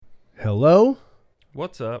Hello,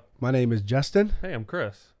 What's up? my name is Justin, Hey, I'm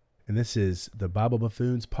Chris. and this is the Bible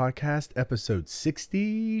Buffoons Podcast, episode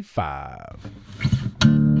 65.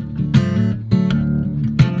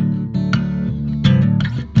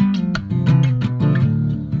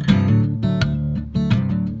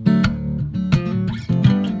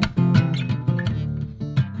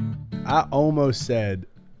 I almost said,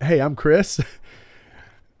 hey, I'm Chris.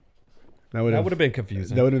 That would That would have been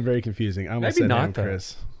confusing. That would have been very confusing. I almost Maybe said, not, hey, I'm though.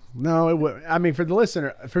 Chris. No, it would. I mean, for the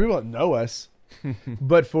listener, for people that know us,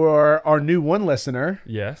 but for our new one listener,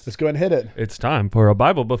 Yes. let's go ahead and hit it. It's time for a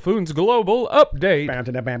Bible Buffoons Global Update.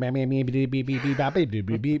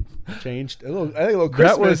 Changed a little. I think a little That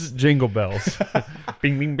Christmas. was Jingle Bells.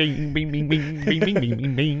 Bing, bing, bing, bing, bing, bing, bing, bing, bing,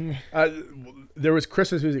 bing, bing. There was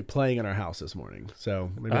Christmas music playing in our house this morning, so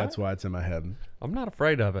maybe that's why it's in my head. I'm not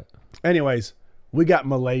afraid of it. Anyways, we got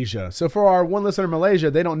Malaysia. So for our one listener in Malaysia,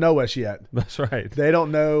 they don't know us yet. That's right. They don't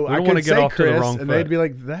know. We don't I wanna could get say off to the Chris, wrong and foot. they'd be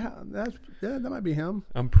like, that might be him.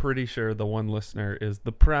 I'm pretty sure the one listener is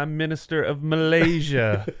the Prime Minister of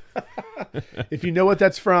Malaysia. If you know what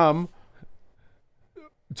that's from,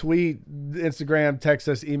 tweet, Instagram, text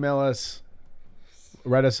us, email us,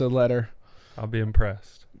 write us a letter. I'll be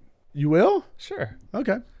impressed. You will? Sure.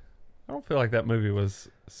 Okay. I don't feel like that movie was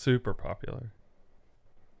super popular.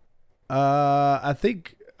 I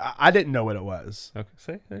think I didn't know what it was, Okay,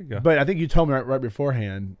 see? There you go. but I think you told me right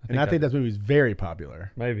beforehand, and I think think that movie is very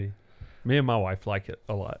popular. Maybe. Me and my wife like it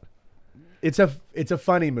a lot. It's a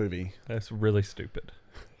funny movie. That's really stupid.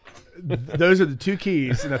 Those are the two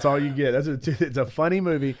keys, and that's all you get. It's a funny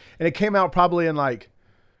movie, and it came out probably in like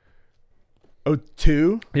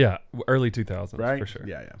 2002, Yeah, early 2000s, right? for sure.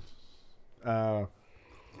 Yeah.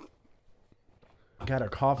 Got our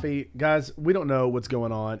coffee, guys. We don't know what's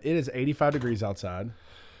going on. It is 85 degrees outside.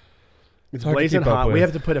 It's hard to blazing keep up hot. We with.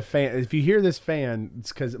 have to put a fan. If you hear this fan,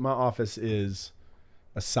 it's because my office is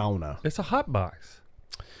a sauna. It's a hot box.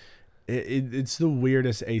 It's the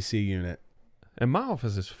weirdest AC unit. And my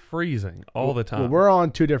office is freezing all the time. Well, we're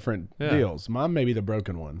on two different Yeah. deals. Mine may be the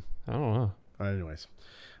broken one. I don't know. Anyways,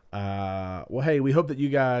 well, hey, we hope that you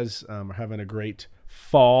guys are having a great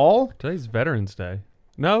fall. Today's Veterans Day.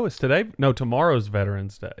 No, it's today. No, tomorrow's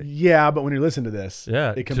Veterans Day. Yeah, but when you listen to this,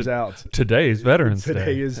 Yeah, it comes out. Today's Veterans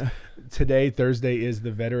Today Day. Thursday is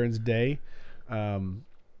the Veterans Day.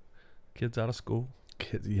 Kids out of school.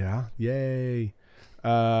 Kids, yeah, yay.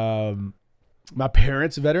 My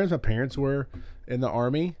parents, veterans. My parents were in the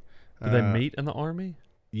army. Did they meet in the army?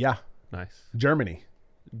 Yeah, Nice. Germany.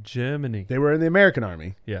 Germany. They were in the American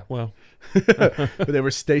Army, Yeah. Well. but they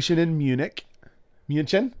were stationed in Munich.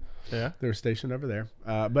 Yeah. They were stationed over there.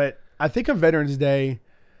 But I think on Veterans Day,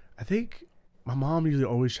 I think my mom usually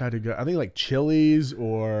always tried to go. I think like Chili's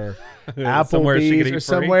or Somewhere she could Applebee's eat or free?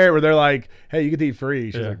 somewhere where they're like, "Hey, you get to eat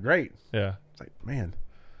free." She's Yeah. like, "Great." Yeah. It's like, man,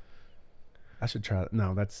 I should try that.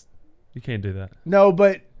 No, that's You can't do that. no.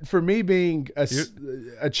 But for me being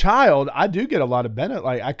a child, I do get a lot of benefit.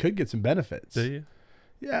 Like I could get some benefits. Do you?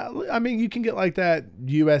 Yeah, I mean, you can get like that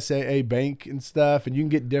USAA bank and stuff, and you can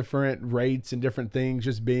get different rates and different things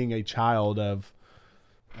just being a child of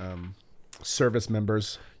service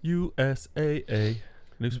members. USAA.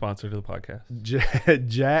 New sponsor to the podcast.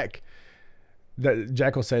 Jack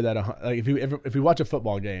will say that like if you watch a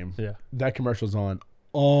football game, Yeah. that commercial's on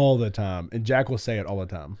all the time, and Jack will say it all the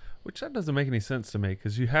time. Which that doesn't make any sense to me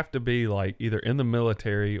because you have to be like either in the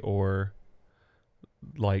military or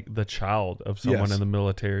like the child of someone Yes. in the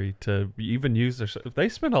military to even use their. They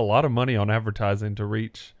spend a lot of money on advertising to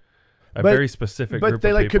reach a very specific group But they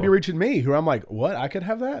of like people. could be reaching me, who I'm like, what? I could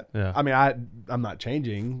have that. Yeah. I mean, I'm not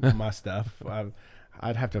changing my stuff.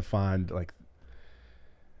 I'd have to find like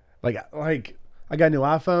I got a new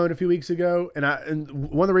iPhone a few weeks ago, and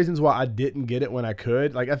one of the reasons why I didn't get it when I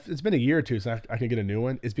could, like it's been a year or two since I can get a new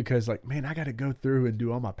one, is because like, man, I got to go through and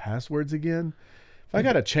do all my passwords again. If I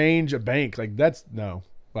got to change a bank, like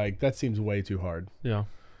that seems way too hard. Yeah.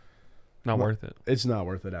 Not worth it. It's not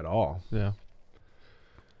worth it at all. Yeah.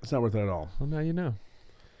 It's not worth it at all. Well, now you know.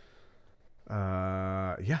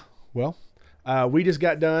 Yeah. Well, we just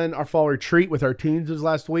got done our fall retreat with our teens this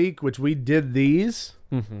last week, which we did these.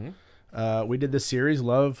 Mm-hmm. We did the series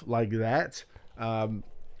Love Like That. I'm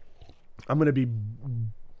gonna be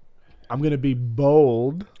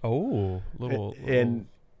bold Oh, little and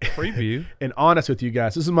preview. and honest with you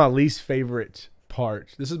guys. This is my least favorite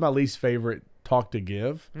part. This is my least favorite talk to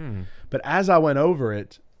give. But as I went over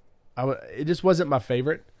it, it just wasn't my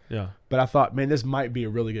favorite. Yeah. But I thought, man, this might be a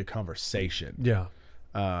really good conversation. Yeah.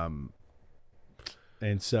 And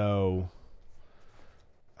so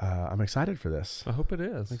I'm excited for this. I hope it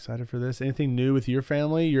is. I'm excited for this. Anything new with your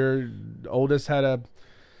family? Your oldest had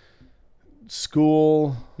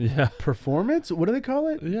school Yeah. performance. What do they call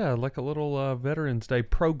it? Yeah, like a little Veterans Day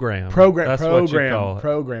program. Program. That's what you call it.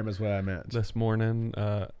 Program is what I meant. This morning,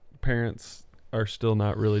 parents are still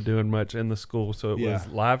not really doing much in the school, so it was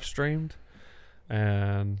live streamed,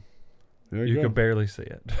 and There you go. could barely see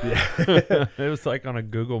it. Yeah. It was like on a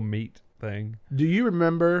Google Meet thing. Do you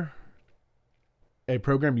remember a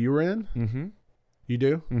program you were in? Mm-hmm. You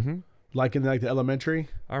do? Mm-hmm. Like in like the elementary?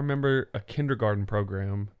 I remember a kindergarten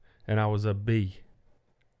program, and I was a B.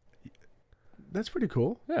 That's pretty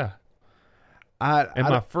cool. Yeah. I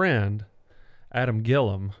My friend, Adam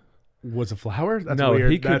Gillum, was a flower? That's no,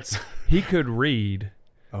 weird. he could read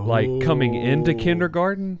like coming into Oh.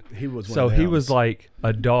 kindergarten. He was one So of he them. was like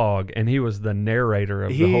a dog, and he was the narrator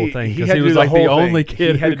of the whole thing he because had he to was do like the whole only thing.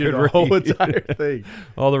 kid He had who to do could the whole read. entire thing.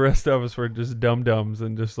 All the rest of us were just dum dums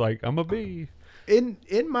and just like, I'm a bee. In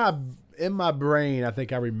my brain, I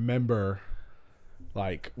think I remember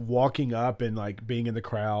like walking up and like being in the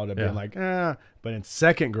crowd and being like, But in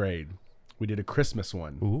second grade, we did a Christmas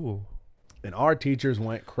one, Ooh. and our teachers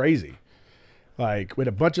went crazy. Like we had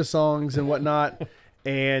a bunch of songs and whatnot,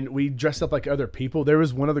 and we dressed up like other people. There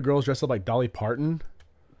was one of the girls dressed up like Dolly Parton.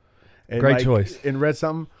 And Great like, choice. And read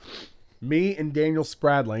something. Me and Daniel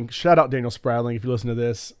Spradling. Shout out Daniel Spradling if you listen to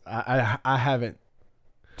this. I haven't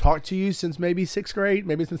talked to you since maybe sixth grade,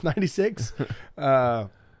 maybe since '96,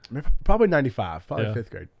 probably '95, probably fifth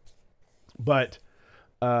grade. But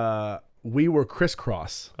we were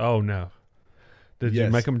crisscross. Oh no. Did you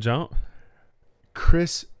Yes. make him jump?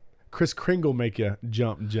 Chris Kringle make you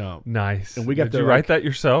jump. Nice. And we got did to, you like- write that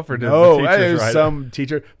yourself or did No, the it teachers was write some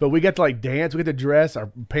teacher. But we got to like dance. We got to dress our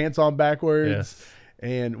pants on backwards, Yes.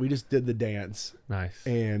 and we just did the dance, Nice.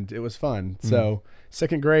 and it was fun. So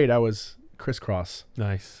second grade, I was crisscross.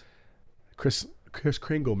 Nice. Chris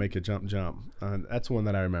Kringle make you jump. That's one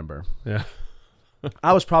that I remember. Yeah.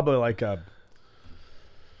 I was probably like a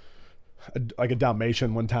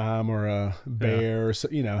Dalmatian one time or a bear. Or so,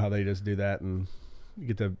 you know how they just do that, and you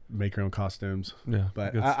get to make your own costumes. Yeah.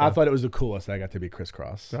 But good I stuff. thought it was the coolest. I got to be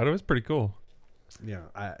crisscross. Thought it was pretty cool. Yeah,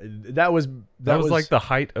 that was like the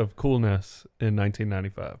height of coolness in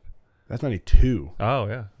 1995. that's 92. Oh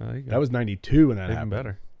yeah. There you go. That was 92 when that even happened.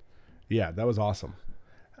 better. Yeah, that was awesome.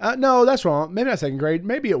 No, that's wrong. Maybe not second grade.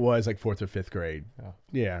 Maybe it was like fourth or fifth grade.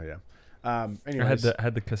 Yeah. Anyways, I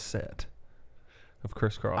had the cassette of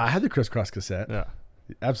Crisscross. I had the crisscross cassette. Yeah.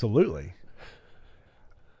 Absolutely.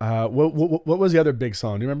 What was the other big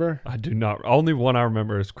song? Do you remember? I do not. Only one I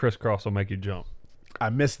remember is Crisscross will make you jump. I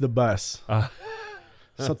missed the bus.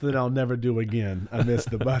 Something that I'll never do again. I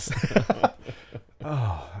missed the bus.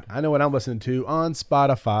 Oh, I know what I'm listening to on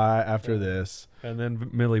Spotify after this. And then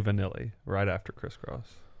Milli Vanilli right after Crisscross.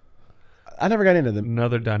 I never got into the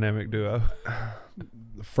Another dynamic duo.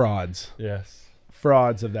 frauds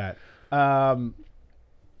of that. Now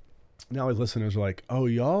his listeners are like, oh,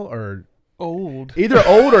 y'all are Old. either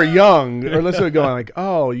old or young, or listening going like,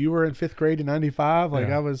 oh, you were in fifth grade in '95. Like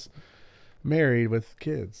Yeah. I was married with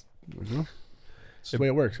kids. It's the way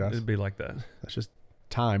it works, guys. It'd be like that. That's just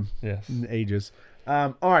time Yes. and ages.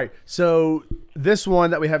 All right. So this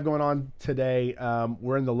one that we have going on today,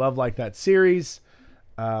 we're in the Love Like That series.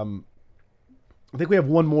 I think we have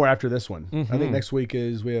one more after this one. I think next week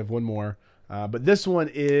we have one more. But this one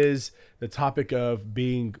is the topic of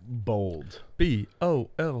being bold.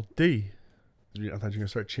 BOLD. I thought you were going to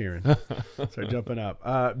start cheering. Start jumping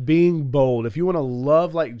up. Being bold. If you want to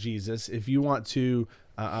love like Jesus, if you want to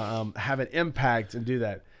have an impact and do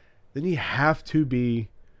that, then you have to be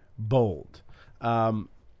bold. One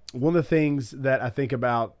of the things that I think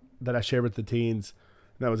about that I shared with the teens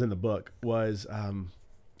that was in the book was, do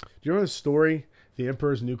you remember the story, The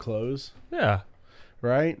Emperor's New Clothes? Yeah.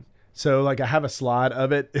 Right? So like I have a slide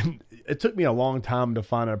of it, and it took me a long time to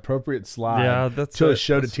find an appropriate slide Yeah, that's to a-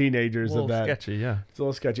 show to that's teenagers A little of that. sketchy, yeah. It's a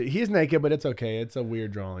little sketchy. He's naked, but it's okay. It's a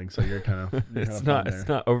weird drawing, so you're kind of It's not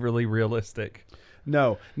overly realistic.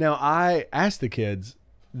 No. Now I asked the kids,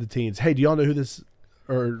 the teens, hey, do y'all know who this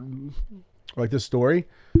or like this story?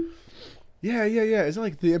 Yeah. Is it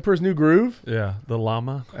like The Emperor's New Groove? Yeah. The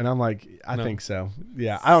llama. And I'm like, I No. think so.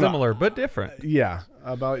 Yeah. I don't know. Similar but different. Yeah.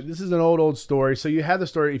 About this is an old story. So you have the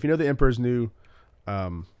story. If you know The Emperor's New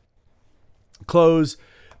Clothes,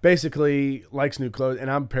 basically likes new clothes. And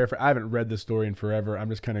I'm paraphrasing. I haven't read this story in forever. I'm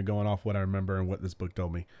just kind of going off what I remember and what this book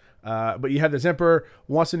told me. But you have this emperor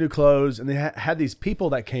wants a new clothes, and they had these people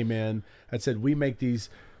that came in that said, we make these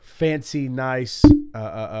fancy, nice,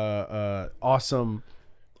 awesome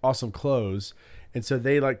clothes. And so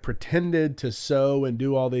they like pretended to sew and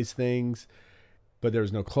do all these things, but there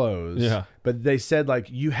was no clothes. Yeah. But they said like,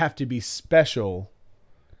 you have to be special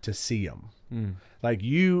to see them. Like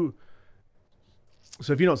you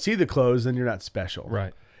So if you don't see the clothes, then you're not special.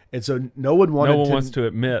 Right. And so no one wants to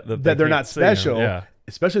admit that they're can't not see him. special. Yeah.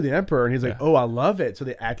 Especially the emperor. And he's like, Yeah. oh, I love it. So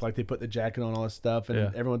they act like they put the jacket on, all this stuff. And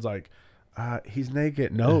Yeah. everyone's like, he's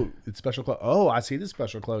naked. No, it's special clothes. Oh, I see the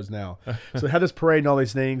special clothes now. So they have this parade and all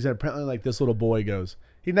these things. And apparently like this little boy goes,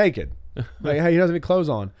 he's naked. Like, hey, he doesn't have any clothes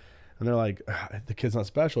on. And they're like, the kid's not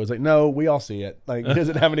special. He's like, no, we all see it. Like he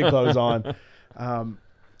doesn't have any clothes on. And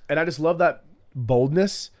I just love that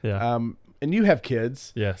boldness. Yeah. And you have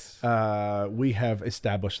kids. Yes. We have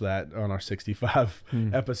established that on our 65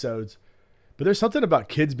 episodes. But there's something about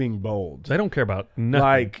kids being bold. They don't care about nothing.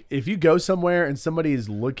 Like if you go somewhere and somebody is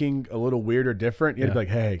looking a little weird or different, you have to be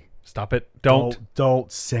like, hey, stop it.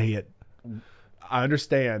 Don't say it. I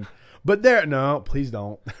understand. But please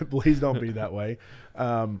don't. Please don't be that way.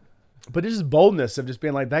 But it's just boldness of just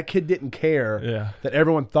being like, that kid didn't care that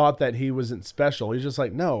everyone thought that he wasn't special. He's just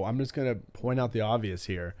like, no, I'm just going to point out the obvious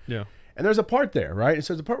here. Yeah. And there's a part there, right? And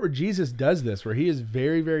so there's a part where Jesus does this, where he is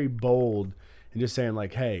very, very bold and just saying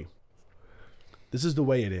like, hey, this is the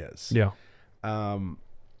way it is. Yeah. And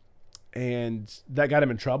that got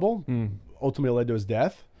him in trouble. Ultimately led to his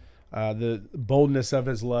death. The boldness of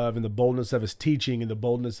his love and the boldness of his teaching and the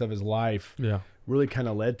boldness of his life really kind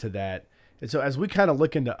of led to that. And so as we kind of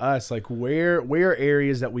look into us, like where are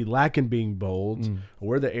areas that we lack in being bold,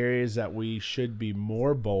 where are the areas that we should be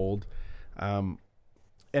more bold?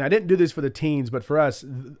 And I didn't do this for the teens, but for us,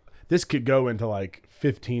 this could go into like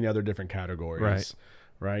 15 other different categories,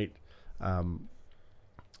 right?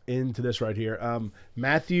 Into this right here.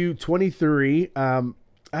 Matthew 23. I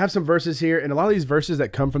have some verses here, and a lot of these verses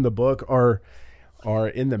that come from the book are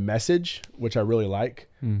in the Message, which I really like,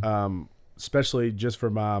 especially just for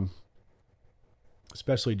my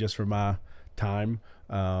time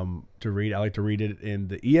to read. I like to read it in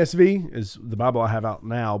the ESV, is the Bible I have out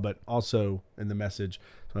now, but also in the Message.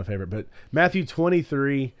 It's my favorite. But Matthew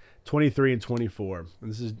 23, 23 and 24. And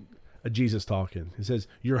this is a Jesus talking. It says,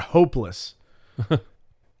 "You're hopeless,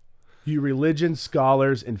 you religion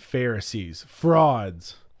scholars and Pharisees,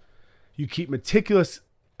 frauds. You keep meticulous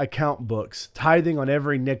account books, tithing on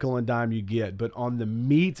every nickel and dime you get, but on the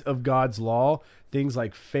meat of God's law, things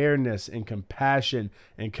like fairness and compassion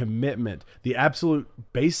and commitment, the absolute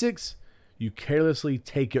basics, you carelessly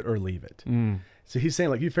take it or leave it." So he's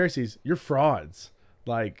saying, like, you Pharisees, you're frauds.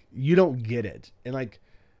 Like, you don't get it. And like,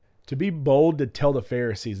 to be bold to tell the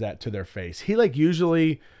Pharisees that to their face. He like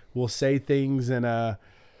usually will say things in a,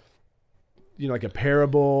 like a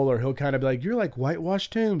parable, or he'll kind of be like, you're like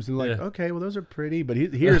whitewashed tombs. And like, okay, well, those are pretty. But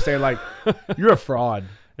here's saying like, you're a fraud.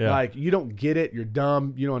 Like, you don't get it. You're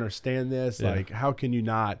dumb. You don't understand this. Like, how can you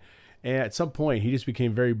not? And at some point, he just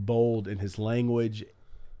became very bold in his language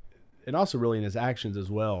and also really in his actions as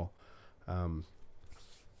well.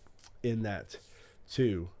 In that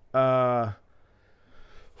too.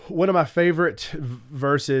 One of my favorite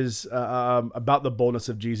verses about the boldness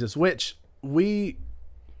of Jesus, which I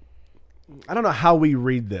don't know how we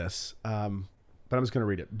read this, but I'm just going to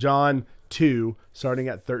read it. John 2, starting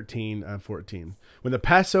at 13, 14. When the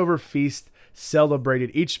Passover feast celebrated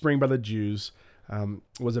each spring by the Jews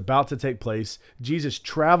was about to take place, Jesus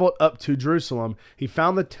traveled up to Jerusalem. He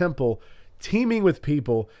found the temple teeming with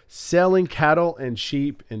people selling cattle and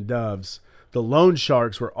sheep and doves. The loan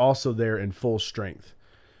sharks were also there in full strength.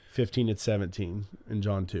 15 and 17 in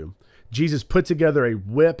John 2. Jesus put together a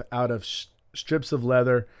whip out of strips of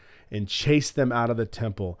leather and chased them out of the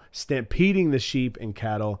temple, stampeding the sheep and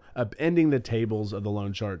cattle, upending the tables of the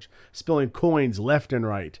loan sharks, spilling coins left and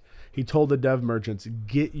right. He told the dove merchants,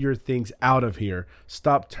 "Get your things out of here.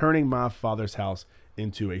 Stop turning my Father's house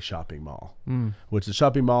into a shopping mall." Which is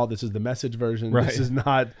shopping mall. This is the Message version. Right. This is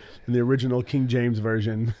not in the original King James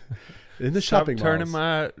version. In the shopping mall. Turning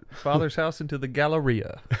my Father's house into the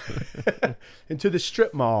Galleria. Into the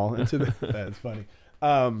strip mall. That's funny.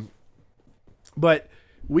 But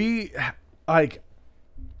we, like,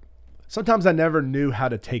 sometimes I never knew how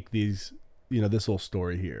to take these, this little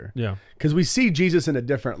story here. Yeah. Because we see Jesus in a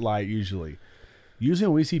different light usually. Usually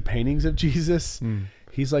when we see paintings of Jesus,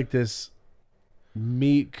 he's like this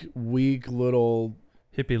meek, weak little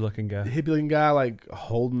hippie-looking guy, like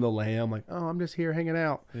holding the lamb, like, oh, I'm just here hanging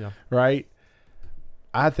out. Yeah. Right?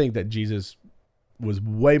 I think that Jesus was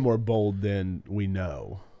way more bold than we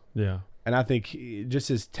know. Yeah. And I think just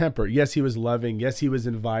his temper, yes, he was loving. Yes, he was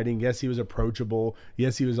inviting. Yes, he was approachable.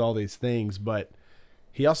 Yes, he was all these things. But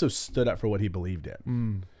he also stood up for what he believed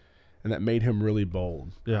in. And that made him really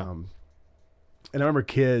bold. Yeah. And I remember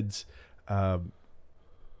kids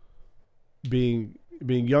being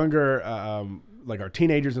younger, like our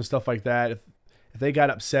teenagers and stuff like that. If they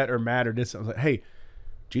got upset or mad or did something, I was like, hey,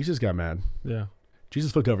 Jesus got mad. Yeah.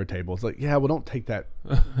 Jesus flipped over tables. Like, yeah, well, don't take that.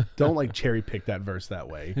 Don't like cherry pick that verse that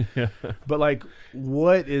way. Yeah. But like,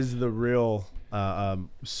 what is the real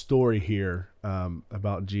story here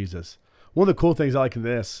about Jesus? One of the cool things I like in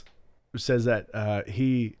this says that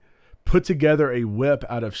he put together a whip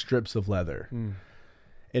out of strips of leather.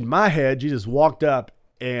 In my head, Jesus walked up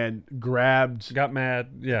and Got mad.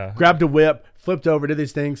 Yeah. grabbed a whip, flipped over, did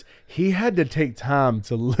these things. He had to take time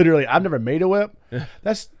to literally. I've never made a whip.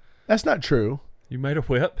 That's not true. You made a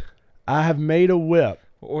whip? I have made a whip.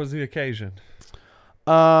 What was the occasion?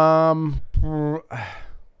 Trying to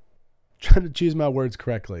choose my words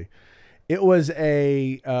correctly. It was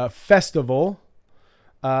a festival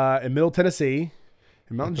in Middle Tennessee,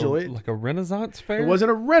 in Mount Juliet. Like a Renaissance fair? It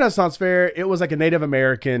wasn't a Renaissance fair. It was like a Native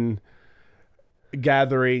American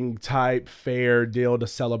gathering type fair deal to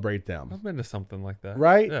celebrate them. I've been to something like that.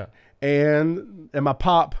 Right? Yeah. And my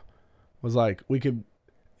pop was like, we could,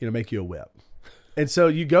 make you a whip. And so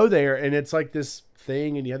you go there and it's like this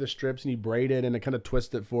thing and you have the strips and you braid it and it kind of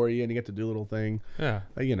twists it for you and you get to do a little thing. Yeah.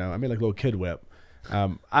 I mean, like a little kid whip.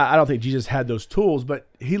 I don't think Jesus had those tools, but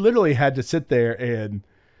he literally had to sit there and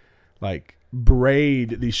like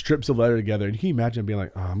braid these strips of leather together. And can you imagine being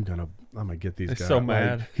like, oh, I'm gonna get these He's guys. so Like,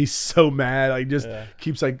 mad. he's so mad. Like just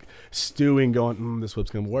keeps like stewing, going, this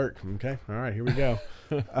whip's gonna work. Okay, all right, here we go.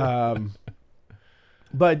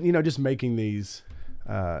 But just making these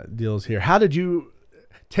deals here. How did you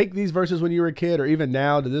take these verses when you were a kid, or even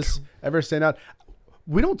now? Did this ever stand out?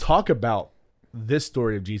 We don't talk about this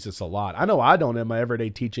story of Jesus a lot. I know I don't in my everyday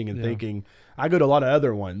teaching and thinking. I go to a lot of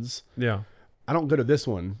other ones. Yeah. I don't go to this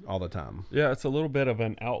one all the time. Yeah, it's a little bit of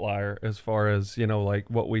an outlier as far as, like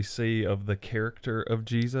what we see of the character of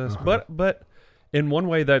Jesus. But in one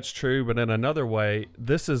way that's true, but in another way,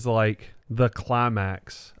 this is like the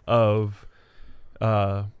climax of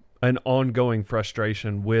an ongoing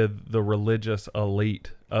frustration with the religious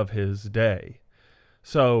elite of his day.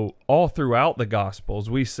 So all throughout the Gospels,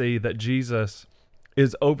 we see that Jesus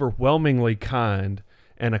is overwhelmingly kind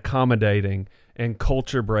and accommodating and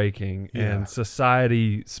culture breaking and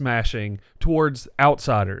society smashing towards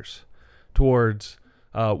outsiders, towards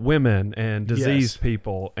women and diseased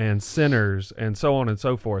people and sinners and so on and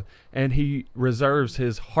so forth. And he reserves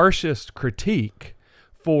his harshest critique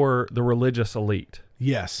for the religious elite.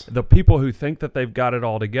 Yes. The people who think that they've got it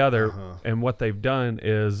all together, and what they've done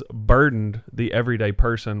is burdened the everyday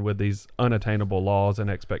person with these unattainable laws and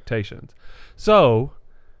expectations. So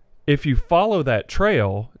if you follow that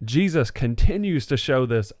trail, Jesus continues to show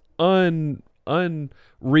this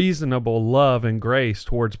unreasonable love and grace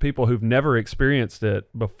towards people who've never experienced it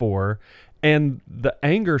before. And the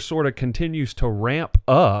anger sort of continues to ramp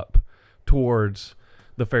up towards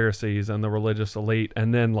the Pharisees and the religious elite.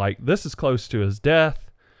 And then this is close to his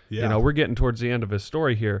death. Yeah. We're getting towards the end of his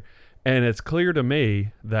story here. And it's clear to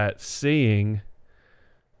me that seeing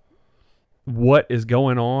what is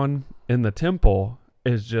going on in the temple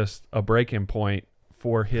is just a breaking point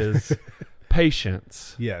for his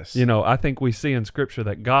patience. Yes. I think we see in Scripture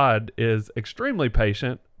that God is extremely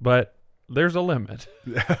patient, but there's a limit.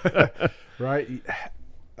 Right.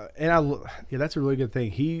 And that's a really good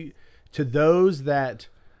thing. To those that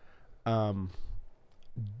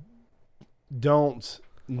don't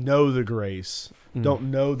know the grace,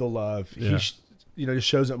 don't know the love, he just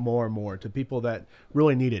shows it more and more to people that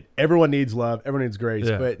really need it. Everyone needs love, everyone needs grace,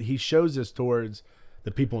 but he shows this towards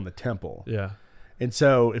the people in the temple. Yeah. And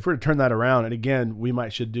so if we're to turn that around, and again,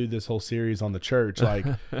 should do this whole series on the church,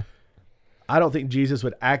 I don't think Jesus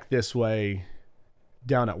would act this way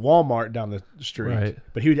down at Walmart down the street,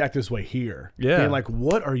 but he would act this way here. Yeah. Being like,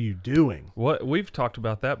 what are you doing? What we've talked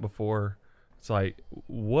about that before. It's like,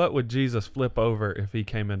 what would Jesus flip over if he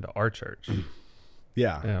came into our church?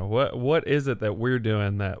 Yeah. What is it that we're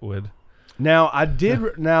doing that would? Now I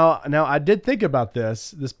did think about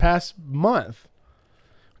this past month.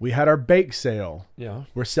 We had our bake sale. Yeah.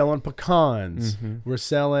 We're selling pecans. We're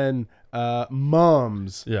selling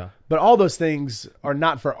mums. Yeah. But all those things are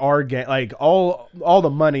not for our game. Like all the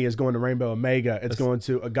money is going to Rainbow Omega. It's going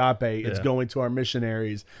to Agape. It's going to our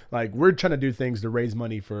missionaries. Like we're trying to do things to raise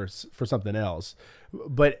money for something else.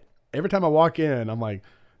 But every time I walk in, I'm like,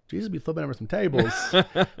 Jesus be flipping over some tables.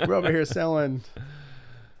 We're over here selling,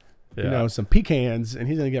 some pecans, and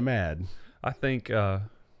he's gonna get mad. I think I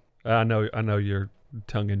know you're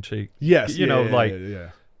tongue in cheek. Yes,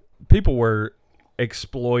 people were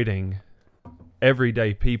exploiting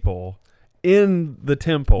everyday people in the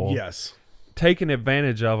temple. Yes. Taking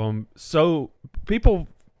advantage of them. So people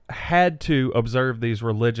had to observe these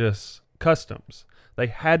religious customs. They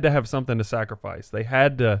had to have something to sacrifice. They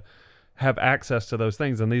had to have access to those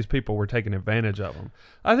things, and these people were taking advantage of them.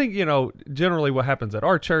 I think, generally what happens at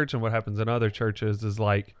our church and what happens in other churches is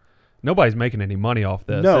like nobody's making any money off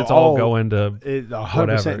this. No, it's all going to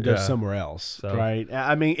 100% goes somewhere else, right?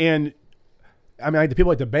 I mean, like the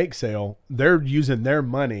people at the bake sale, they're using their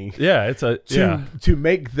money, to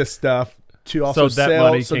make the stuff to also so that sell,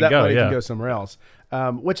 money so can that go, money can go somewhere else.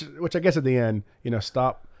 Which I guess at the end,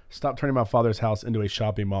 stop turning my Father's house into a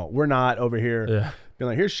shopping mall. We're not over here being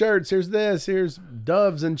like, here's shirts, here's this, here's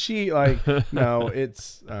doves and sheep. Like, no,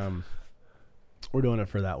 it's we're doing it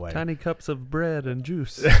for that way. Tiny cups of bread and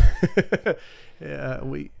juice. Yeah,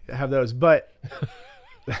 we have those, but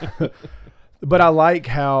I like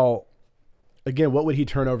how, again, what would he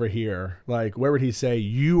turn over here? Like, where would he say,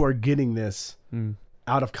 you are getting this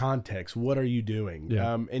out of context? What are you doing?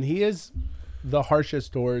 Yeah. And he is the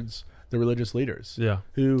harshest towards the religious leaders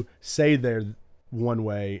who say they're one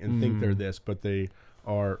way and think they're this, but they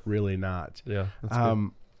are really not. Yeah. That's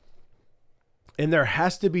good. And there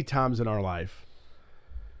has to be times in our life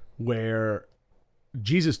where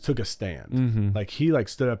Jesus took a stand. Like he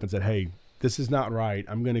stood up and said, hey, this is not right.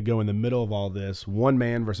 I'm going to go in the middle of all this. One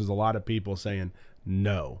man versus a lot of people saying,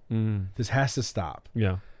 no, this has to stop.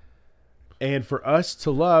 Yeah. And for us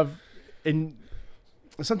to love, and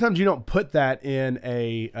sometimes you don't put that in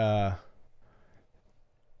a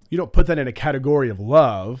category of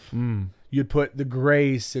love. You'd put the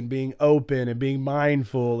grace and being open and being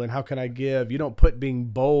mindful and how can I give. You don't put being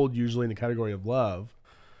bold usually in the category of love.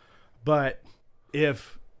 But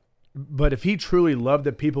if he truly loved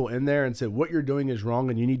the people in there and said, what you're doing is wrong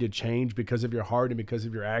and you need to change because of your heart and because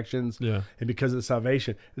of your actions and because of the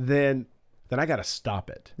salvation, then I got to stop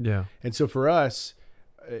it. Yeah. And so for us,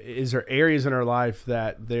 is there areas in our life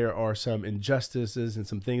that there are some injustices and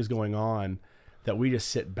some things going on that we just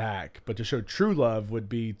sit back? But to show true love would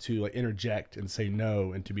be to interject and say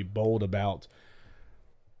no, and to be bold about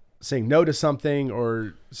saying no to something,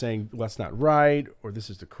 or saying, well, that's not right, or this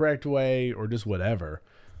is the correct way, or just whatever.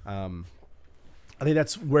 I think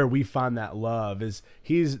that's where we find that love is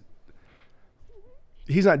he's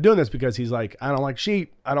not doing this because he's like, I don't like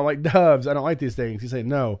sheep, I don't like doves, I don't like these things. He's saying,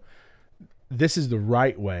 no, this is the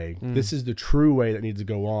right way. This is the true way that needs to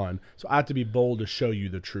go on. So I have to be bold to show you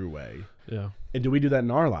the true way. Yeah. And do we do that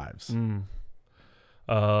in our lives?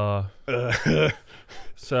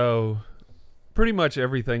 So pretty much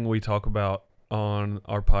everything we talk about on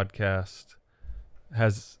our podcast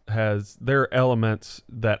has there are elements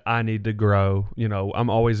that I need to grow. I'm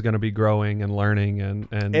always going to be growing and learning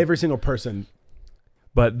and every single person.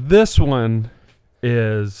 But this one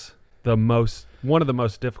is one of the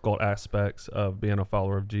most difficult aspects of being a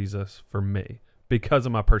follower of Jesus for me because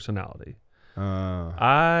of my personality.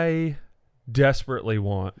 I desperately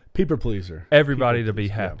want people pleaser, everybody to be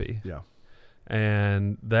happy. Yeah.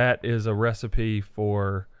 And that is a recipe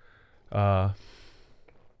for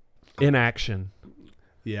inaction.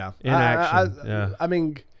 Yeah. Inaction.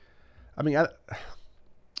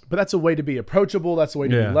 But that's a way to be approachable. That's a way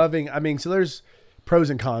to be loving. So there's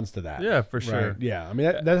pros and cons to that. Yeah, for sure. Right? Yeah.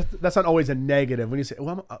 That's not always a negative. When you say,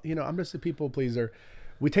 well, I'm just a people pleaser,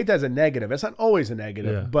 we take that as a negative. It's not always a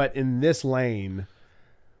negative, but in this lane,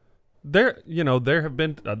 there have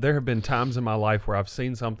been times in my life where I've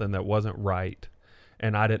seen something that wasn't right,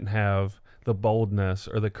 and I didn't have the boldness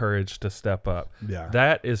or the courage to step up. Yeah,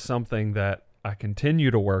 that is something that I continue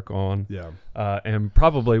to work on. Yeah, and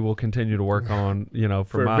probably will continue to work on.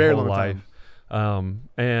 For my whole life.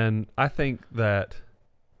 And I think that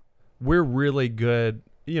we're really good.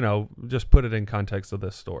 Just put it in context of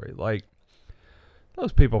this story. Like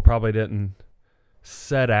those people probably didn't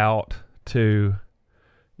set out to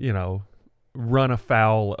run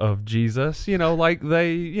afoul of Jesus, like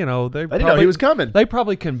they didn't know he was coming. They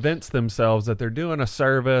probably convinced themselves that they're doing a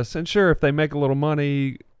service, and sure, if they make a little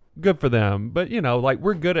money, good for them. But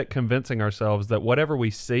we're good at convincing ourselves that whatever we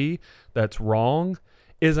see that's wrong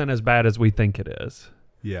isn't as bad as we think it is.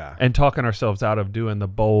 Yeah. And talking ourselves out of doing the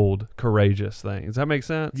bold, courageous things. Does that make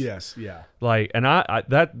sense? Yes. Yeah. And I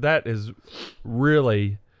that is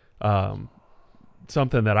really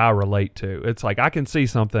something that I relate to. It's like I can see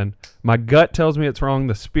something, my gut tells me it's wrong,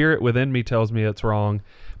 the spirit within me tells me it's wrong,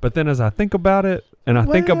 but then as I think about it and I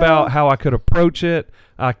think about how I could approach it,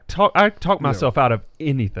 I talk myself out of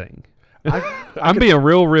anything. I'm being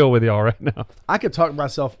real with y'all right now. I could talk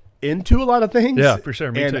myself into a lot of things. Yeah, for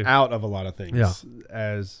sure. Me and too. Out of a lot of things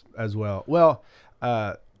as well. Well,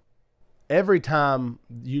 every time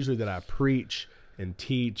usually that I preach and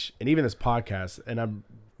teach, and even this podcast, and I'm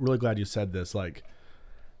really glad you said this, when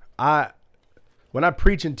I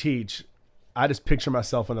preach and teach, I just picture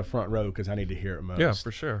myself in the front row because I need to hear it most. Yeah,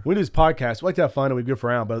 for sure. We do this podcast. We like to have fun and we goof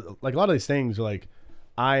around, but like a lot of these things are like,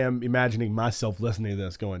 I am imagining myself listening to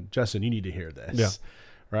this going, Justin, you need to hear this. Yeah.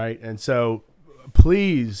 Right. And so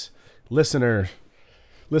please, listeners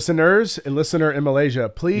and listener in Malaysia,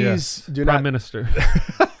 please do Prime not. Minister.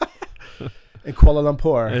 In Kuala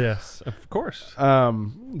Lumpur. Yes, of course.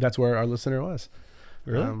 That's where our listener was.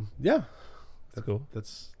 Really? Yeah. That's cool.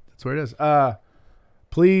 That's where it is.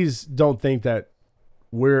 Please don't think that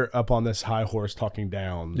we're up on this high horse talking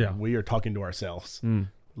down. Yeah. We are talking to ourselves,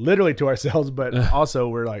 literally to ourselves, but also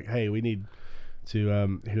we're like, hey, we need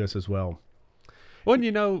to hear this as well.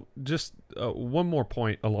 Well, just one more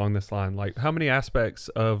point along this line. Like, how many aspects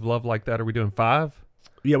of love like that are we doing? 5?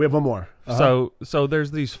 Yeah, we have one more. Uh-huh. So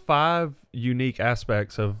there's these 5 unique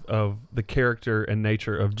aspects of the character and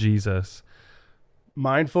nature of Jesus.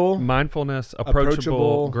 Mindfulness,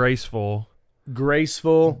 approachable, graceful,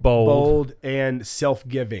 bold, and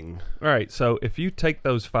self-giving. All right. So if you take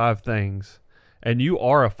those 5 things and you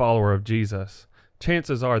are a follower of Jesus,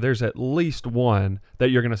 chances are there's at least one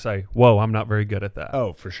that you're going to say, whoa, I'm not very good at that.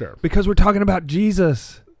 Oh, for sure. Because we're talking about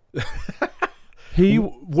Jesus.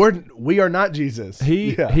 We are not Jesus.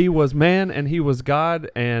 He was man and he was God,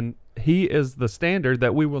 and he is the standard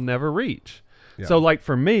that we will never reach. Yeah. So like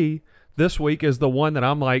for me, this week is the one that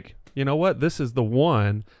I'm like, you know what? This is the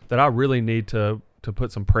one that I really need to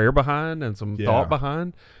put some prayer behind and some thought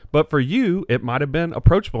behind. But for you, it might have been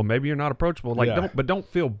approachable. Maybe you're not approachable. Don't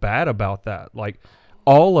feel bad about that. Like,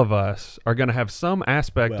 all of us are going to have some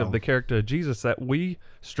aspect of the character of Jesus that we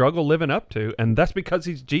struggle living up to, and that's because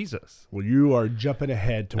he's Jesus. Well, you are jumping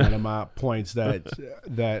ahead to one of my points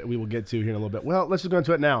that we will get to here in a little bit. Well, let's just go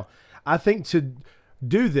into it now. I think to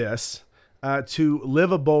do this, to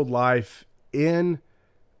live a bold life in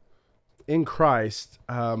Christ,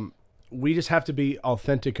 we just have to be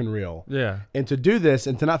authentic and real. Yeah. And to do this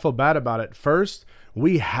and to not feel bad about it, first,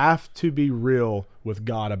 we have to be real with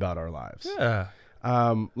God about our lives. Yeah.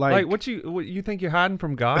 Like what you think you're hiding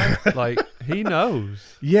from God? Like, he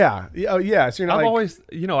knows. Yeah. Oh, yeah. So I've always,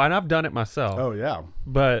 and I've done it myself. Oh yeah.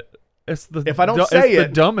 But if I don't say the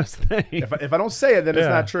dumbest thing. If I don't say it, then it's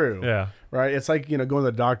not true. Yeah. Right. It's like, going to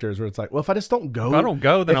the doctors where it's like, well, if I just don't go, then I'm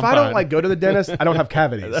if I don't go to the dentist, I don't have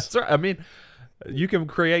cavities. That's right. I mean, you can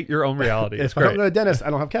create your own reality. If I don't go to the dentist, I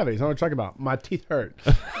don't have cavities. I don't know what you're talking about. My teeth hurt,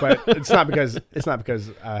 but it's not because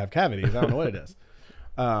I have cavities. I don't know what it is.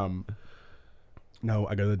 No,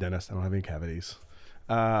 I go to the dentist. I don't have any cavities.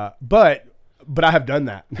 But I have done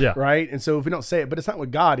that. Yeah. Right. And so if we don't say it, but it's not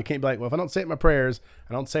with God. He can't be like, well, if I don't say it in my prayers,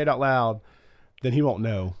 I don't say it out loud, then he won't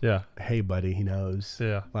know. Yeah. Hey, buddy, he knows.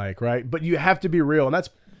 Yeah. Right. But you have to be real. And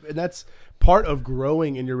that's part of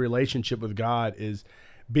growing in your relationship with God is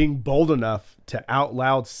being bold enough to out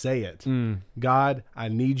loud say it. God, I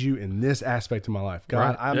need you in this aspect of my life.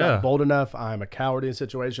 God, I'm not bold enough. I'm a coward in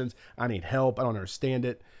situations. I need help. I don't understand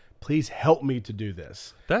it. Please help me to do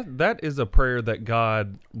this. That is a prayer that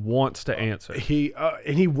God wants to answer. And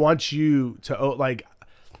he wants you to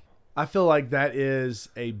I feel like that is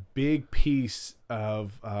a big piece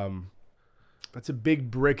of that's a big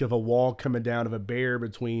brick of a wall coming down, of a barrier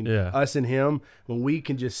between us and him, when we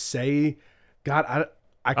can just say, God,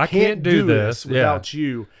 I can't do this without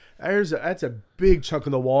you. That's a big chunk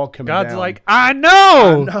of the wall coming down. God's like, I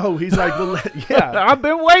know. He's like, well, yeah. I've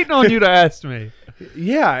been waiting on you to ask me.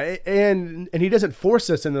 Yeah, and he doesn't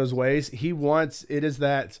force us in those ways. He wants it is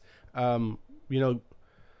that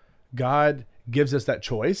God gives us that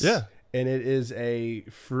choice. Yeah. And it is a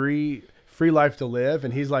free life to live,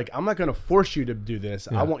 and he's like, I'm not going to force you to do this.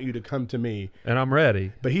 I want you to come to me. And I'm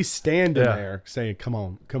ready. But he's standing there saying, come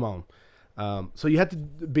on. So you have to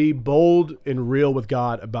be bold and real with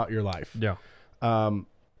God about your life. Yeah.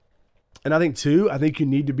 And I think you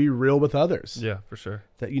need to be real with others. Yeah, for sure.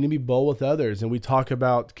 That you need to be bold with others. And we talk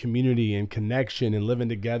about community and connection and living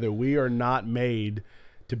together. We are not made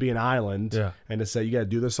to be an island and to say, you got to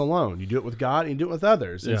do this alone. You do it with God and you do it with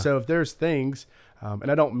others. And so if there's things,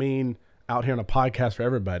 and I don't mean out here on a podcast for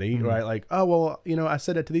everybody, right? Like, oh, well, I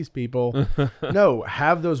said it to these people. No,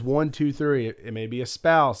 have those 1, 2, 3. It may be a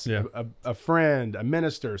spouse, a friend, a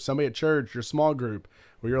minister, somebody at church, your small group,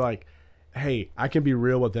 where you're like, hey, I can be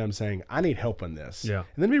real with them saying, I need help in this. Yeah.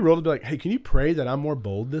 And then be real to be like, hey, can you pray that I'm more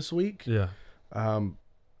bold this week? Yeah.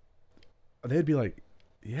 They'd be like,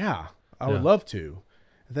 yeah, I would love to.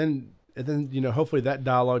 And then, hopefully that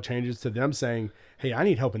dialogue changes to them saying, hey, I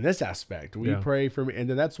need help in this aspect. Will you pray for me? And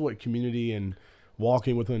then that's what community and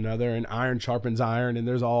walking with one another, and iron sharpens iron. And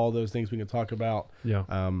there's all those things we can talk about.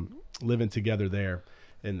 Yeah. Living together there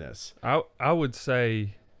in this. I would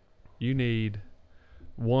say you need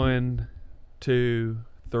 1, 2,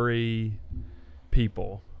 3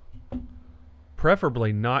 people,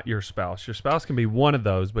 preferably not your spouse. Your spouse can be one of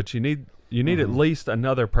those, but you need at least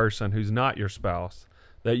another person who's not your spouse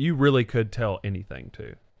that you really could tell anything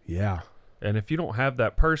to. Yeah. And if you don't have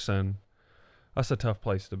that person, that's a tough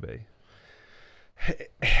place to be.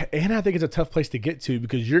 And I think it's a tough place to get to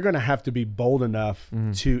because you're going to have to be bold enough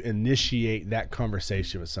to initiate that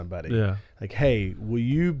conversation with somebody. Yeah. Like, hey, will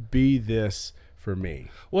you be this for me?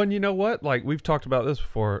 Well, and you know what? Like, we've talked about this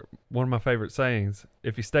before. One of my favorite sayings,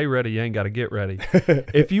 if you stay ready, you ain't got to get ready.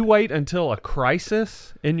 If you wait until a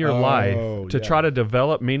crisis in your life to try to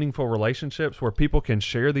develop meaningful relationships where people can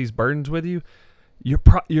share these burdens with you,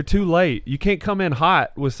 you're too late. You can't come in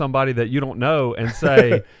hot with somebody that you don't know and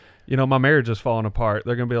say, you know, my marriage is falling apart.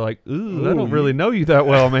 They're going to be like, ooh, I don't really know you that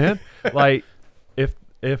well, man. Like,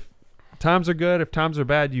 if times are good, if times are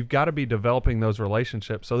bad, you've got to be developing those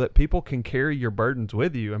relationships so that people can carry your burdens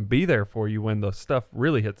with you and be there for you when the stuff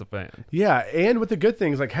really hits the fan. Yeah, and with the good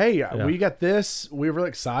things, like, hey, we got this. We're really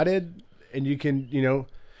excited, and you can, you know,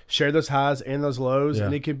 share those highs and those lows,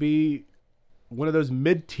 and it can be one of those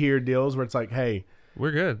mid-tier deals where it's like, hey,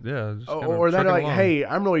 we're good, yeah. Or that like, hey,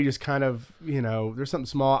 I'm really just kind of, you know, there's something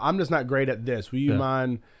small. I'm just not great at this. Will you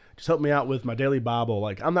mind just help me out with my daily Bible?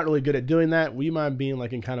 Like, I'm not really good at doing that. Will you mind being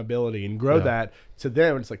like accountability and grow that to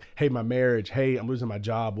them? It's like, hey, my marriage. Hey, I'm losing my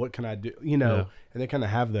job. What can I do? You know, and they kind of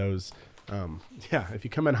have those. If you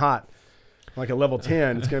come in hot, like a level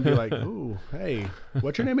 10, it's going to be like, ooh, hey,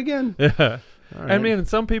 what's your name again? Yeah. All right. I mean,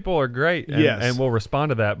 some people are great and will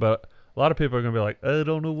respond to that, but a lot of people are going to be like, I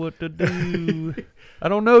don't know what to do. I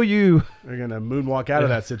don't know you. They're going to moonwalk out of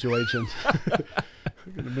that situation. They're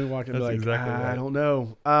going to moonwalk and be like, exactly right. I don't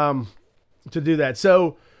know. To do that.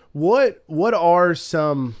 So what are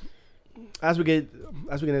some, as we get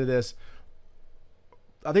into this,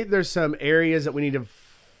 I think there's some areas that we need to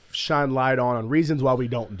shine light on reasons why we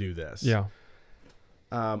don't do this. Yeah.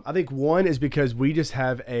 I think one is because we just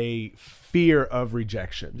have a fear of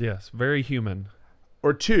rejection. Yes. Very human.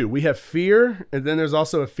 Or two, we have fear, and then there's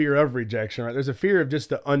also a fear of rejection, right? There's a fear of just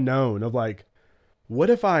the unknown of like, what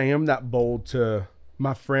if I am that bold to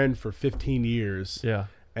my friend for 15 years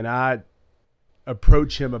and I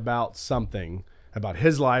approach him about something, about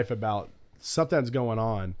his life, about something that's going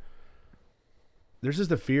on. There's just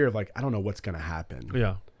the fear of like, I don't know what's going to happen.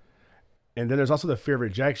 Yeah. And then there's also the fear of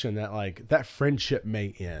rejection that like that friendship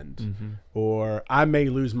may end or I may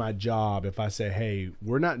lose my job if I say, hey,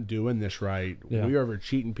 we're not doing this right. Yeah. We are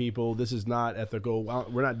cheating people. This is not ethical.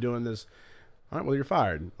 We're not doing this. All right, well, you're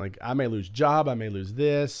fired. Like I may lose job. I may lose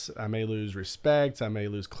this. I may lose respect. I may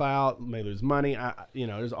lose clout. I may lose money.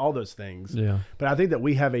 There's all those things. Yeah. But I think that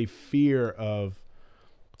we have a fear of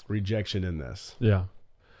rejection in this. Yeah.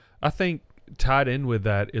 I think tied in with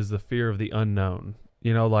that is the fear of the unknown.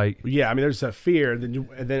 You know, like, yeah, I mean, there's a fear, and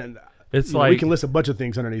then it's like we can list a bunch of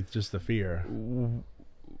things underneath just the fear.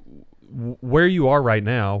 Where you are right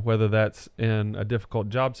now, whether that's in a difficult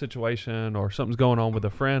job situation or something's going on with a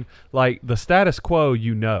friend, like the status quo,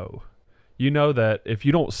 you know that if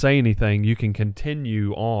you don't say anything, you can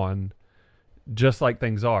continue on just like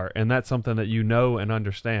things are, and that's something that you know and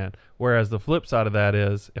understand. Whereas the flip side of that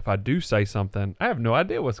is, if I do say something, I have no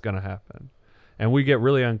idea what's going to happen. And we get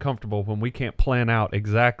really uncomfortable when we can't plan out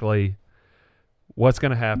exactly what's going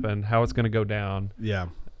to happen, how it's going to go down. Yeah.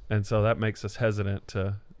 And so that makes us hesitant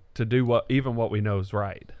to do what we know is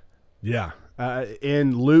right. Yeah.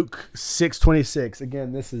 In Luke 6:26,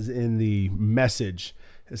 again, this is in the Message.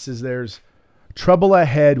 It says there's trouble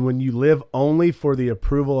ahead when you live only for the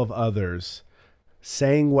approval of others,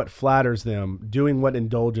 saying what flatters them, doing what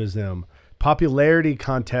indulges them. Popularity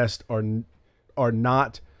contests are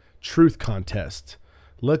not truth contest.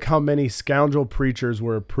 Look how many scoundrel preachers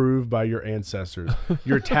were approved by your ancestors.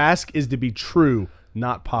 Your task is to be true,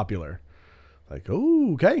 not popular. Like,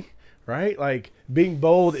 oh, okay. Right? Like being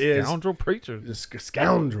bold is scoundrel preachers.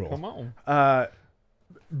 Scoundrel. Come on.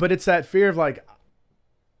 But it's that fear of like,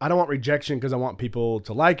 I don't want rejection because I want people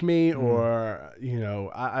to like me, or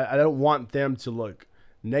I don't want them to look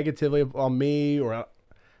negatively on me, or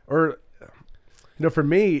for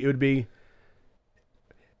me it would be,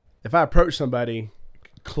 if I approach somebody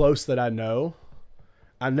close that I know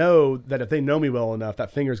that if they know me well enough,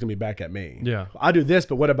 that finger is going to be back at me. Yeah. I do this,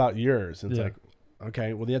 but what about yours? And it's like,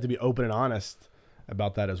 okay, well, you have to be open and honest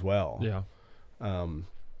about that as well. Yeah. I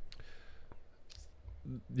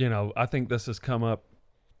think this has come up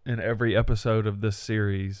in every episode of this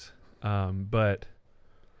series, but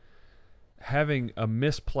having a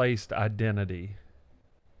misplaced identity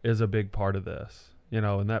is a big part of this.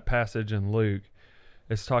 In that passage in Luke,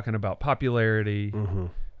 it's talking about popularity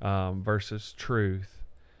versus truth.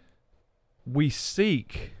 we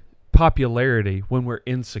seek popularity when we're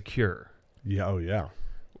insecure. Yeah. Oh, yeah.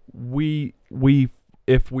 We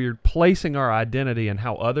if we're placing our identity in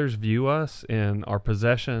how others view us, in our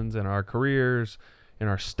possessions, in our careers, in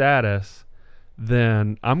our status,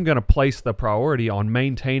 then I'm going to place the priority on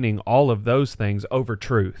maintaining all of those things over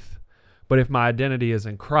truth. But if my identity is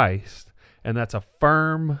in Christ, and that's a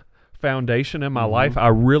firm foundation in my life, I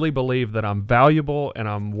really believe that I'm valuable and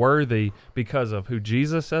I'm worthy because of who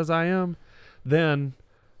Jesus says I am, then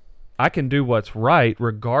I can do what's right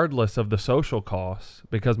regardless of the social costs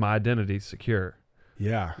because my identity is secure.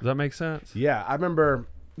 Yeah. Does that make sense? Yeah. I remember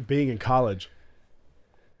being in college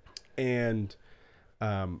and,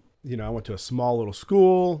 I went to a small little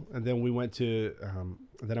school, and then I went to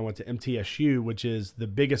MTSU, which is the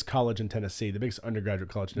biggest college in Tennessee, the biggest undergraduate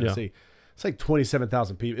college in Tennessee. It's like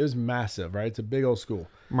 27,000 people. It was massive, right? It's a big old school.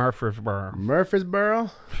 Murfreesboro,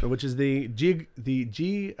 which is the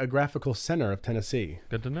geographical center of Tennessee.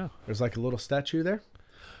 Good to know. There's like a little statue there.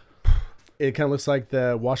 It kind of looks like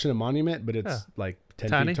the Washington Monument, but it's like 10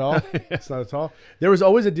 Tiny. feet tall. It's not tall. There was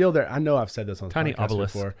always a deal there. I know I've said this on Tiny podcast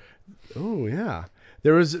obelisk. before. Oh, yeah.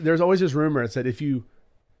 There's always this rumor that said if you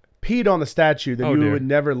peed on the statue, then you would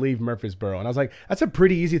never leave Murfreesboro. And I was like, that's a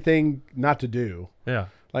pretty easy thing not to do. Yeah.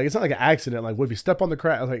 Like, it's not like an accident. Like, what if you step on the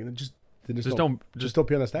crack? I was like, just don't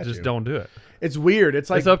pee on the statue. Just don't do it. It's weird. It's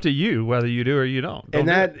like, it's up to you whether you do or you don't. And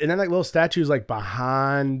that like little statue is like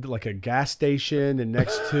behind like a gas station and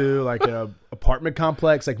next to like a apartment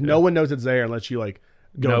complex. Like no one knows it's there unless you like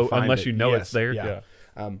go and find unless it. you know Yes, it's there. Yeah.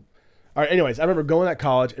 All right. Anyways, I remember going to that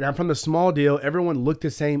college, and I'm from the small deal. Everyone looked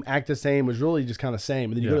the same, act the same, was really just kind of the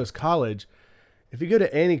same. And then you go to this college. If you go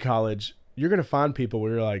to any college, you're going to find people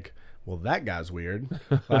where you're like, well, that guy's weird.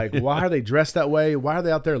 Like, why are they dressed that way? Why are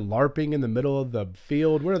they out there LARPing in the middle of the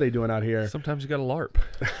field? What are they doing out here? Sometimes you got to LARP.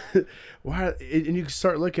 And you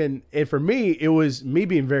start looking, and for me, it was me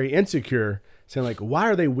being very insecure, saying like, why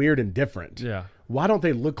are they weird and different? Yeah. Why don't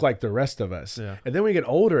they look like the rest of us? Yeah. And then when you get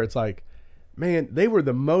older, it's like, man, they were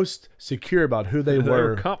the most secure about who they were. They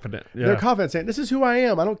were confident. Yeah. They're confident saying, this is who I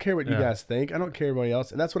am. I don't care what you guys think. I don't care everybody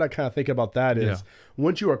else. And that's what I kind of think about that is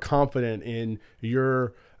once you are confident in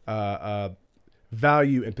your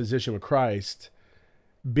value and position with Christ,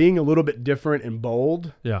 being a little bit different and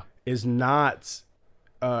bold is not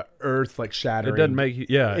earth like shattering. It doesn't make you,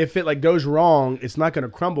 If it like goes wrong, it's not going to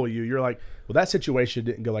crumble you. You're like, well, that situation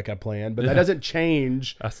didn't go like I planned, but that doesn't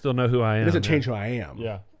change. I still know who I am. It doesn't change who I am.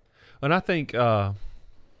 Yeah. And I think,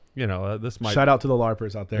 this might... Shout out to the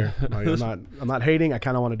LARPers out there. I'm not hating. I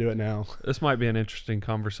kind of want to do it now. This might be an interesting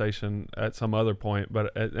conversation at some other point,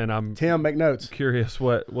 but I'm Tim, make notes. Curious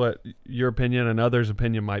what your opinion and others'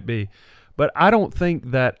 opinion might be. But I don't think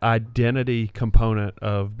that identity component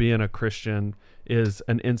of being a Christian is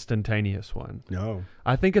an instantaneous one. No.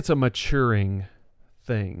 I think it's a maturing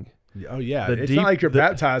thing. Oh yeah, it's not like you're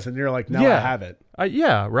baptized and you're like, now I have it.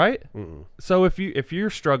 Yeah, right. Mm-mm. So if you're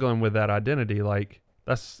struggling with that identity, like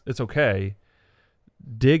it's okay.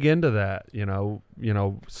 Dig into that,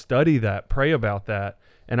 study that, pray about that,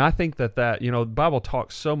 and I think that the Bible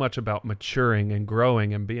talks so much about maturing and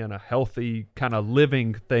growing and being a healthy kind of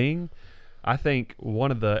living thing. I think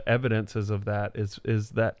one of the evidences of that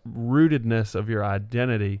is that rootedness of your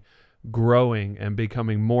identity growing and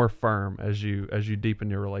becoming more firm as you deepen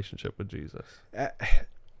your relationship with Jesus.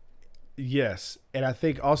 Yes, and I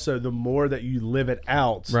think also the more that you live it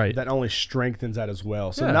out, that only strengthens that as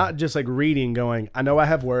well. So not just like reading, going, I know I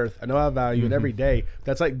have worth, I know I have value, and every day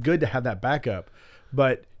that's like good to have that backup.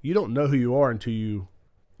 But you don't know who you are until you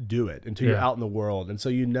do it, until you're out in the world, and so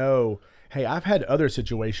hey, I've had other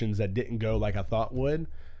situations that didn't go like I thought would,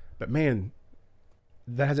 but man,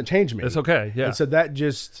 that hasn't changed me. It's okay, yeah. And so that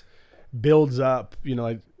just builds up,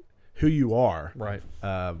 like who you are. Right.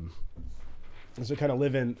 And so kind of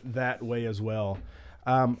living that way as well.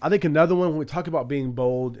 I think another one, when we talk about being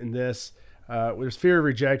bold in this, there's fear of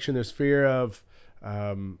rejection, there's fear of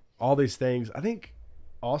all these things. I think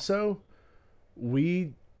also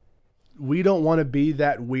we don't want to be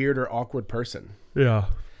that weird or awkward person. Yeah.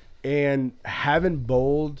 And having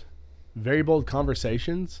very bold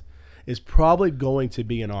conversations is probably going to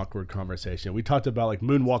be an awkward conversation. We talked about like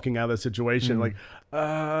moonwalking out of the situation, right?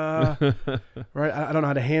 I don't know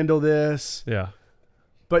how to handle this. Yeah.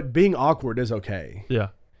 But being awkward is okay. Yeah.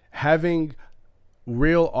 Having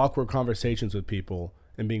real awkward conversations with people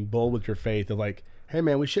and being bold with your faith of like, hey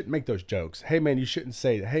man, we shouldn't make those jokes. Hey man, you shouldn't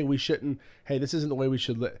say that. Hey, we shouldn't. Hey, this isn't the way we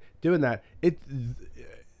should doing that.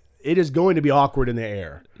 It is going to be awkward in the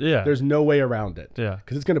air. Yeah. There's no way around it. Yeah.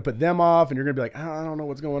 Because it's going to put them off and you're going to be like, I don't know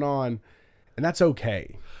what's going on. And that's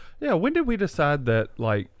okay. Yeah. When did we decide that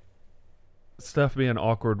like stuff being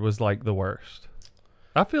awkward was like the worst.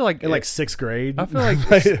 I feel like in like sixth grade. I feel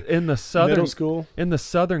like in the southern middle school, in the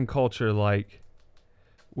southern culture, like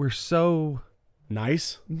we're so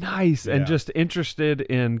nice and just interested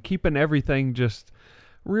in keeping everything just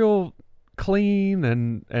real clean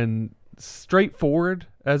and straightforward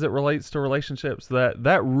as it relates to relationships.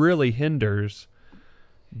 That really hinders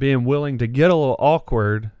being willing to get a little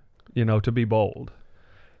awkward, to be bold.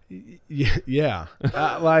 Yeah.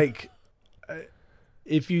 Like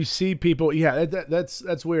if you see people,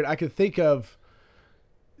 that's weird. I could think of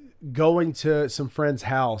going to some friend's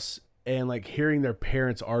house and like hearing their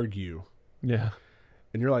parents argue. Yeah.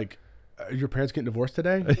 And you're like, are your parents getting divorced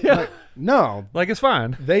today? Yeah. Like, no. Like, it's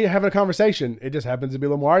fine. They having a conversation. It just happens to be a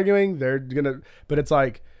little more arguing. But it's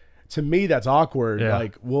like, to me, that's awkward. Yeah.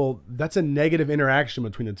 Like, well, that's a negative interaction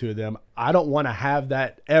between the two of them. I don't want to have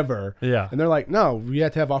that ever. Yeah. And they're like, no, we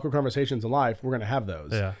have to have awkward conversations in life. We're going to have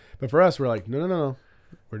those. Yeah. But for us, we're like, no.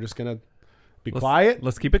 We're just going to be quiet.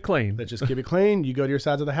 Let's keep it clean. Let's just keep it clean. You go to your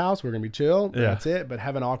sides of the house. We're going to be chill. Yeah. That's it. But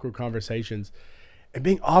having awkward conversations and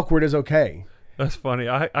being awkward is okay. That's funny.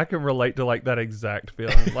 I can relate to like that exact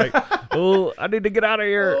feeling. Like, oh, I need to get out of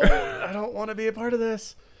here. Oh, I don't want to be a part of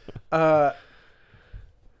this.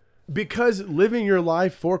 Because living your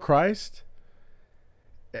life for Christ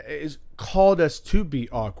is called us to be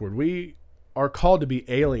awkward. We are called to be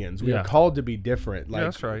aliens. We are called to be different. Like,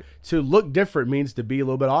 that's right. To look different means to be a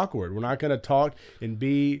little bit awkward. We're not going to talk and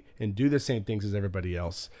be and do the same things as everybody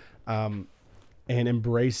else. And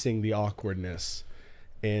embracing the awkwardness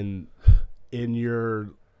in your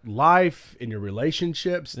life, in your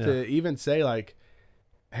relationships, to even say like,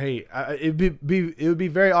 hey, it would be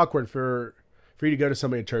very awkward for you to go to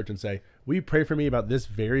somebody in church and say, will you pray for me about this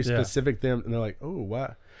very specific thing? And they're like, oh,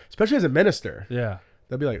 what? Especially as a minister. Yeah.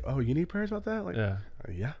 They'll be like, oh, you need prayers about that? Like,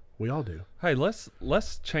 yeah, we all do. Hey,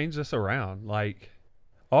 let's change this around. Like,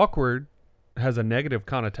 awkward has a negative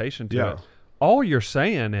connotation to it. All you're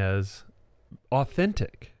saying is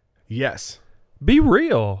authentic. Yes. Be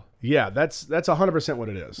real. Yeah, that's 100% what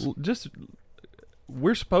it is.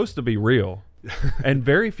 We're supposed to be real. And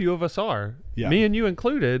very few of us are. Yeah. Me and you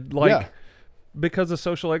included. Like, because of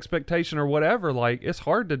social expectation or whatever, like, it's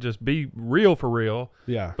hard to just be real for real.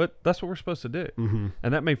 Yeah. But that's what we're supposed to do. Mm-hmm.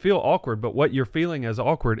 And that may feel awkward, but what you're feeling as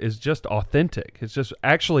awkward is just authentic. It's just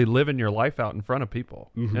actually living your life out in front of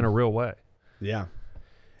people in a real way. Yeah.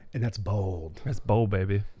 And that's bold. That's bold,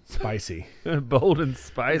 baby. Spicy. Bold and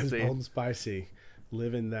spicy. That's bold and spicy.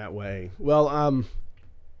 Living that way. Well,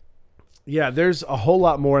 there's a whole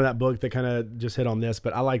lot more in that book that kind of just hit on this,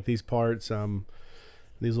 but I like these parts,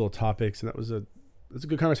 these little topics, and that was a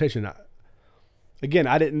good conversation.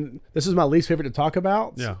 This is my least favorite to talk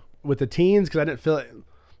about with the teens, because I didn't feel it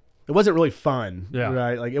wasn't really fun. Yeah.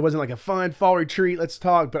 Right. Like, it wasn't like a fun fall retreat. Let's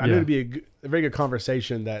talk. But I knew it'd be a very good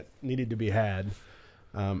conversation that needed to be had.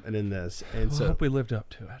 And in this, and so I hope we lived up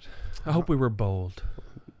to it. I hope we were bold.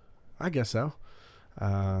 I guess so.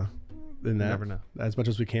 In that, never know. As much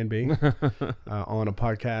as we can be on a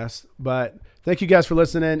podcast. But thank you guys for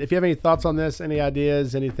listening. If you have any thoughts on this, any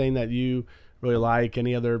ideas, anything that you really like,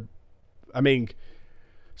 any other,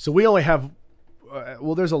 so we only have,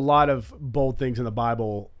 there's a lot of bold things in the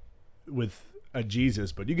Bible with a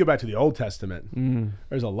Jesus, but you go back to the Old Testament,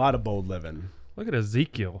 there's a lot of bold living. Look at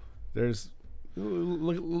Ezekiel.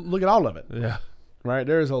 Look at all of it. Yeah. Right.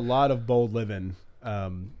 There's a lot of bold living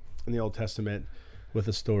in the Old Testament with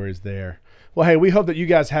the stories there. Well, hey, we hope that you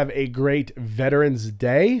guys have a great Veterans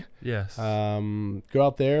Day. Yes. Go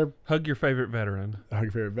out there. Hug your favorite veteran. Hug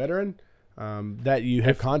your favorite veteran that you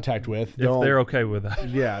have contact with. If they're okay with that.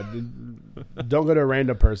 Yeah. Don't go to a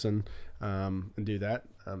random person and do that.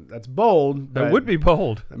 That's bold. That would be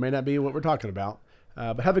bold. That may not be what we're talking about.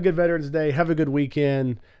 But have a good Veterans Day. Have a good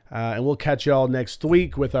weekend. And we'll catch y'all next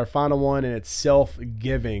week with our final one, and it's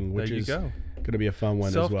self-giving, which is going to be a fun one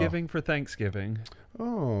as well. Self-giving for Thanksgiving.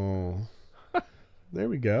 Oh, there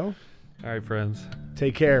we go. All right, friends.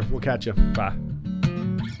 Take care. We'll catch you. Bye.